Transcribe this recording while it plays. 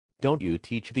Don't you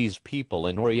teach these people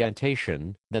in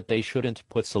orientation that they shouldn't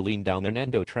put saline down an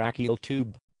endotracheal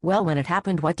tube? Well, when it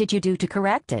happened, what did you do to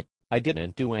correct it? I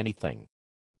didn't do anything.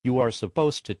 You are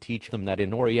supposed to teach them that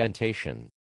in orientation.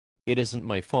 It isn't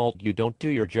my fault you don't do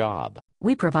your job.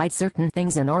 We provide certain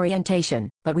things in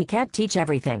orientation, but we can't teach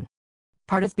everything.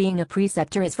 Part of being a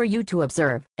preceptor is for you to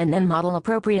observe and then model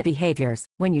appropriate behaviors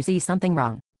when you see something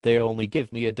wrong. They only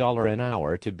give me $1 an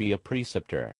hour to be a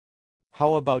preceptor.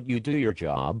 How about you do your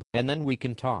job, and then we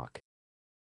can talk?